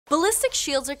Ballistic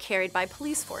shields are carried by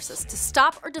police forces to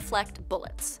stop or deflect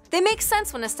bullets. They make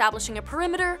sense when establishing a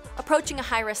perimeter, approaching a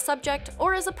high-risk subject,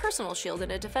 or as a personal shield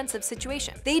in a defensive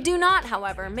situation. They do not,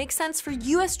 however, make sense for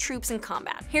US troops in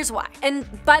combat. Here's why. And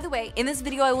by the way, in this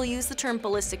video I will use the term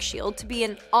ballistic shield to be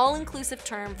an all-inclusive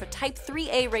term for Type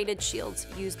 3A rated shields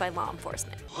used by law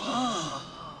enforcement.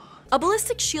 A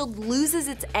ballistic shield loses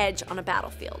its edge on a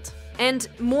battlefield, and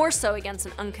more so against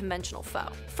an unconventional foe.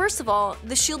 First of all,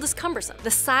 the shield is cumbersome.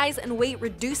 The size and weight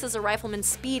reduces a rifleman's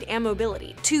speed and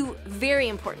mobility, two very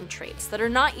important traits that are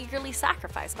not eagerly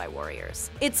sacrificed by warriors.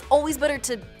 It's always better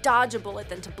to dodge a bullet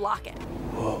than to block it.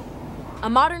 Whoa. A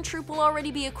modern troop will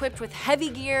already be equipped with heavy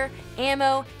gear,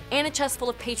 ammo, and a chest full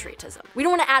of patriotism. We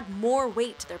don't want to add more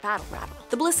weight to their battle rattle.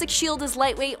 The ballistic shield is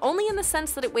lightweight only in the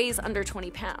sense that it weighs under 20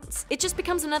 pounds. It just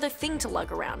becomes another thing to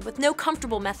lug around with no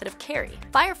comfortable method of carry.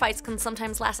 Firefights can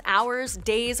sometimes last hours,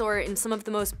 days, or in some of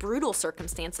the most brutal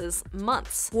circumstances,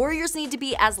 months. Warriors need to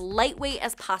be as lightweight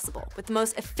as possible with the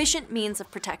most efficient means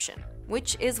of protection,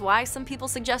 which is why some people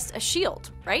suggest a shield,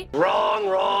 right? Wrong,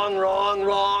 wrong, wrong,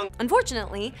 wrong.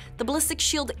 Unfortunately, the ballistic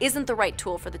shield isn't the right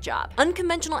tool for the job.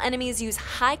 Unconventional enemies use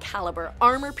high-caliber,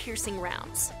 armor-piercing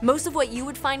rounds. Most of what you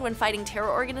would find when fighting terror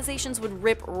organizations would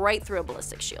rip right through a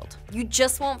ballistic shield. You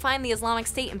just won't find the Islamic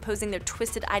State imposing their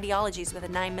twisted ideologies with a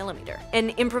 9mm.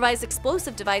 An improvised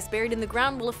explosive device buried in the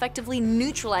ground will effectively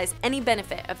neutralize any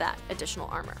benefit of that additional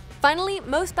armor. Finally,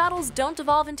 most battles don't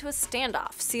devolve into a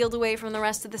standoff, sealed away from the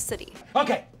rest of the city.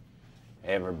 Okay,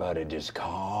 everybody just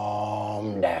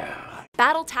calm down.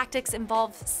 Battle tactics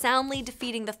involve soundly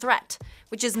defeating the threat,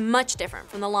 which is much different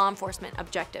from the law enforcement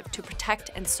objective to protect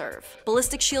and serve.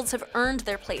 Ballistic shields have earned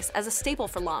their place as a staple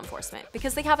for law enforcement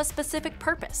because they have a specific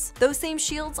purpose. Those same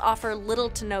shields offer little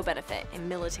to no benefit in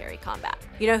military combat.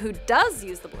 You know who does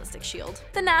use the ballistic shield?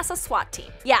 The NASA SWAT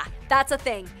team. Yeah, that's a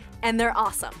thing, and they're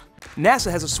awesome.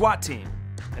 NASA has a SWAT team,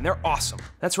 and they're awesome.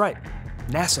 That's right,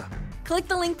 NASA. Click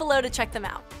the link below to check them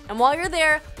out. And while you're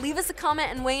there, leave us a comment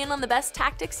and weigh in on the best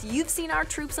tactics you've seen our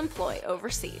troops employ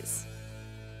overseas.